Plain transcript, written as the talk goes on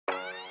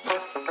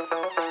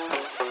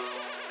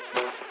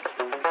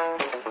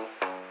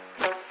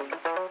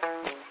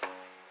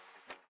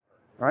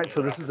right,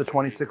 so this is the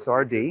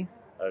 26RD.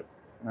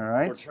 All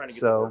right,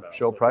 so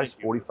show price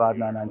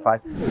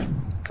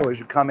 $45,995. So as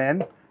you come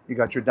in, you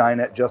got your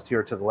dinette just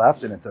here to the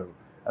left, and it's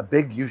a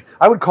big,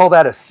 I would call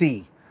that a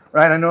C,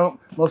 right? I know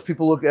most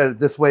people look at it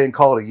this way and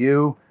call it a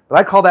U, but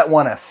I call that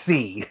one a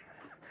C.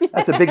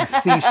 That's a big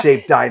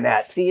C-shaped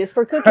dinette. C is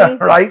for cooking.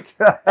 Right?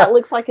 That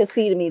looks like a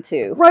C to me,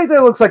 too. Right,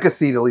 that looks like a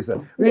C to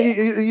Lisa. Yeah.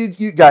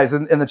 You guys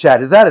in the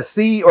chat, is that a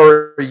C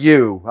or a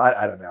U?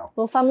 I don't know.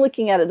 Well, if I'm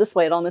looking at it this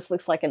way, it almost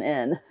looks like an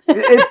N.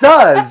 It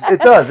does.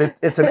 It does.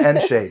 It's an N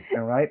shape,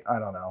 right? I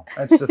don't know.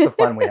 That's just the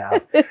fun we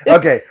have.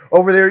 Okay,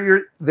 over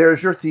there,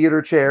 there's your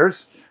theater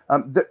chairs.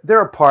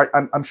 They're apart.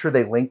 I'm sure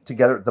they link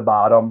together at the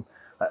bottom.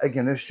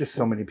 Again, there's just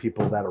so many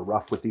people that are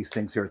rough with these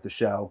things here at the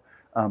show.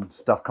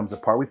 Stuff comes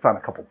apart. We found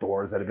a couple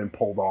doors that have been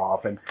pulled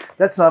off, and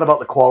that's not about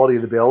the quality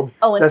of the build.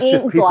 Oh, and that's ink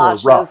just people are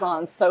rough. blotches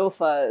on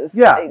sofas.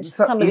 Yeah,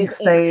 some of ink these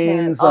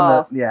stains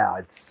on the. Yeah,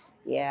 it's.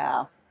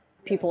 Yeah,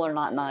 people are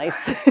not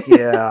nice.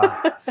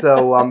 Yeah.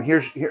 So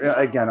here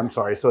again. I'm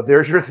sorry. So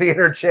there's your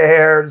theater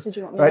chairs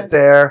right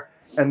there,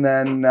 and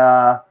then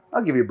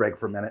I'll give you a break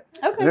for a minute.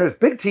 Okay. There's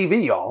big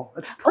TV, y'all.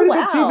 It's a pretty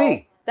big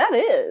TV. That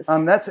is.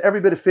 That's every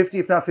bit of 50,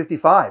 if not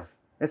 55.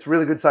 It's a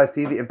really good sized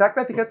TV. In fact,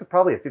 I think that's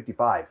probably a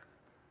 55.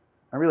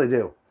 I really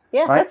do.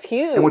 Yeah, right? That's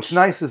huge. And what's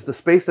nice is the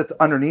space that's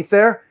underneath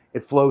there,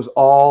 it flows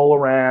all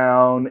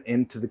around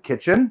into the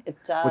kitchen. It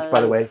does. Which, by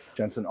the way,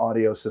 Jensen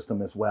audio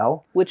system as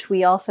well. Which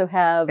we also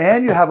have.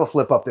 And you have a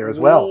flip up there as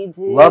well. We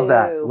do. Love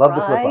that. Love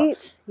the flip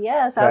ups.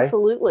 Yes, okay?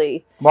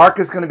 Absolutely. Mark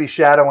is going to be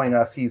shadowing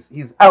us.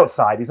 He's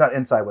outside. He's not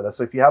inside with us.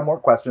 So if you have more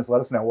questions,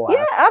 let us know. We'll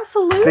ask. Yeah,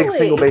 absolutely. Big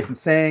single basin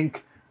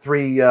sink,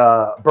 3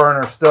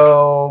 burner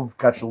stove,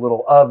 got your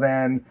little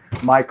oven,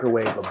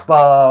 microwave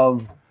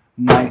above.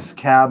 Nice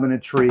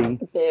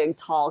cabinetry. Big,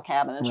 tall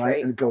cabinetry.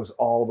 Right, and it goes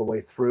all the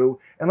way through.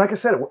 And like I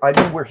said, I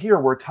mean, we're here,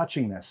 we're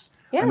touching this.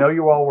 Yeah. I know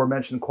you all were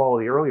mentioning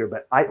quality earlier,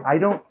 but I'll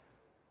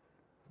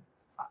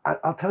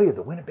tell you,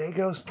 the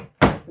Winnebagos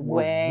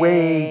were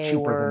way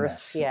cheaper than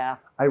this. Yeah.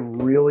 I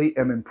really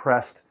am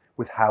impressed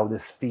with how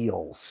this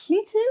feels.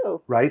 Me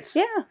too. Right?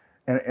 Yeah.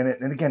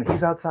 And again,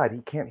 he's outside. He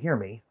can't hear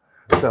me.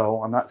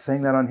 So I'm not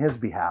saying that on his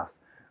behalf.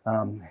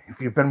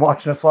 If you've been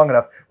watching us long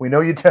enough, we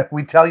know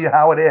we tell you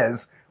how it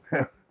is.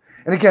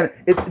 And again,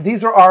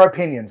 these are our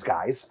opinions,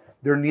 guys.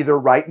 They're neither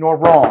right nor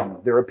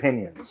wrong. They're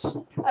opinions.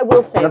 I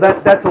will say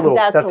that's a little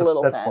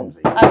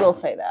flimsy. I will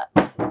say that.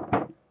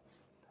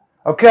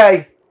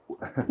 Okay.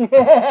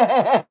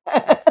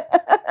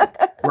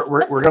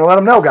 we're gonna let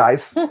them know,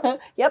 guys.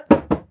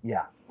 Yep.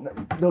 Yeah,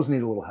 those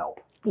need a little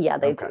help. Yeah,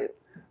 they do.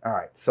 All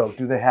right. So,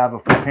 do they have a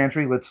food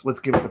pantry? Let's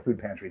give it the food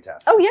pantry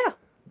test. Oh yeah.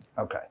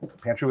 Okay.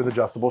 Pantry with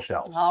adjustable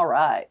shelves. All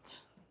right.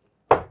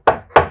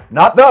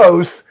 Not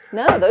those.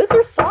 No, those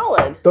are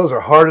solid. Those are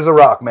hard as a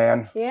rock,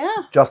 man. Yeah.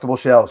 Adjustable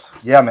shelves.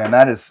 Yeah, man,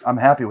 I'm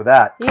happy with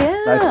that. Yeah.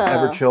 Nice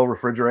ever-chill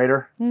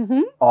refrigerator.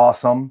 Mm-hmm.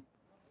 Awesome.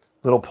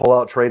 Little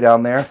pull-out tray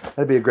down there.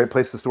 That'd be a great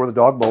place to store the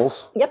dog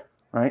bowls. Yep.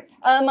 Right?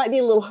 Might be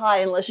a little high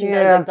unless you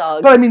know the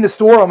dog. But I mean to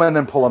store them and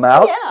then pull them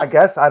out, yeah. I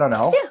guess. I don't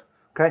know. Yeah.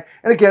 Okay.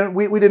 And again,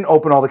 we didn't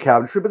open all the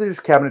cabinetry, but there's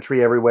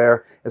cabinetry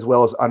everywhere, as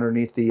well as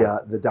underneath the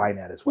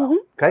dinette as well.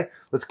 Mm-hmm. Okay.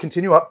 Let's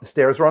continue up. The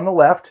stairs are on the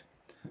left,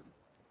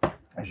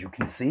 as you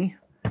can see.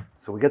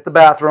 So we get the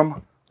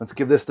bathroom. Let's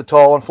give this the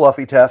tall and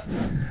fluffy test.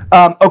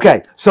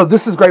 Okay, so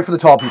this is great for the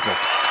tall people.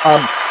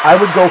 I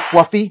would go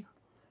fluffy,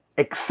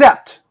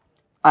 except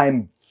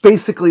I'm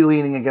basically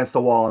leaning against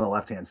the wall on the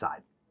left-hand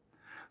side.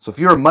 So if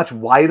you're much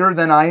wider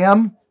than I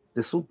am,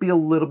 this will be a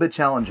little bit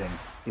challenging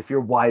if you're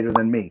wider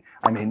than me.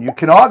 I mean, you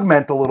can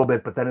augment a little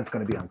bit, but then it's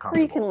going to be uncomfortable.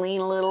 Or you can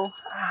lean a little.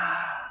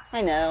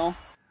 I know.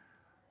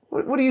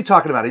 What are you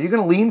talking about? Are you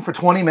going to lean for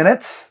 20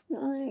 minutes?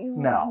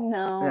 No.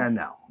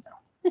 No.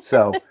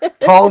 So,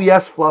 tall,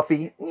 yes.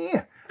 Fluffy,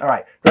 yeah. All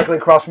right. Directly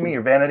across from me,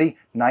 your vanity.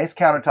 Nice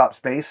countertop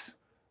space.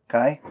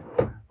 Okay.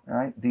 All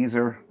right. These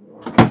are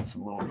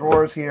some little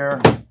drawers here.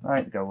 All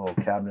right. Got a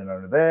little cabinet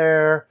under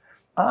there.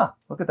 Ah,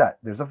 look at that.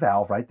 There's a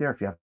valve right there.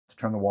 If you have to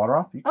turn the water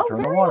off, you can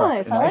turn the water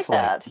off. I like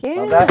that.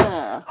 Yeah.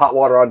 That. Hot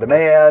water on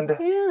demand.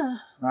 Yeah.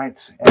 Right.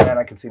 And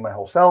I can see my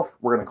whole self.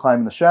 We're going to climb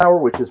in the shower,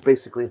 which is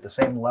basically at the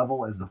same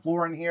level as the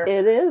floor in here.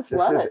 It is.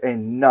 This is a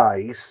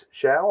nice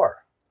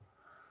shower.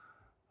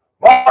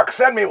 Mark,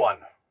 send me one.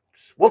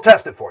 We'll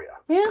test it for you.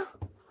 Yeah.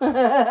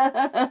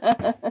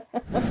 I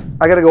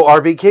got to go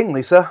RV King,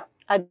 Lisa.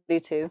 I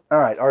do too. All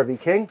right, RV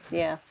King.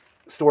 Yeah.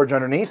 Storage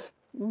underneath.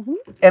 Mm-hmm.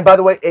 And by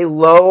the way, a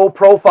low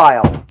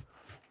profile.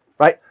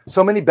 Right?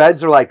 So many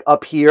beds are like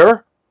up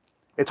here.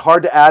 It's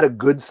hard to add a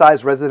good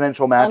sized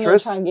residential mattress. I'm going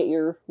to try and get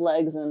your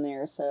legs in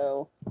there,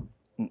 so.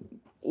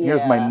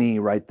 Here's my knee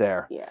right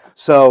there. Yeah.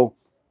 So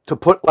to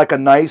put like a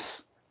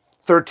nice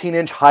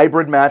 13-inch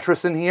hybrid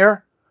mattress in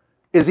here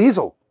is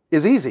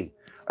easy.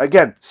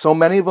 Again, so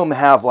many of them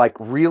have like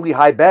really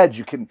high beds.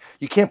 You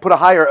can't put a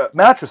higher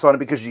mattress on it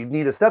because you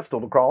need a step stool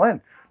to crawl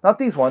in. Not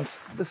these ones.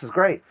 This is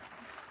great.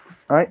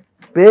 All right.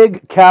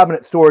 Big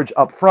cabinet storage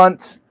up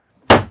front.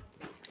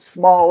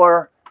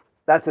 Smaller.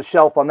 That's a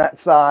shelf on that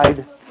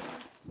side.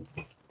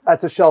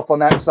 That's a shelf on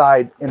that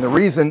side. And the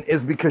reason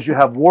is because you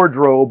have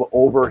wardrobe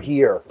over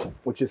here,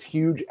 which is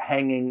huge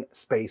hanging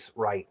space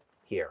right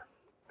here.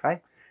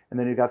 Okay. And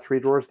then you've got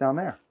 3 drawers down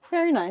there.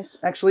 Very nice.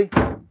 Actually,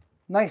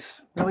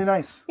 nice. Really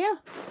nice. Yeah.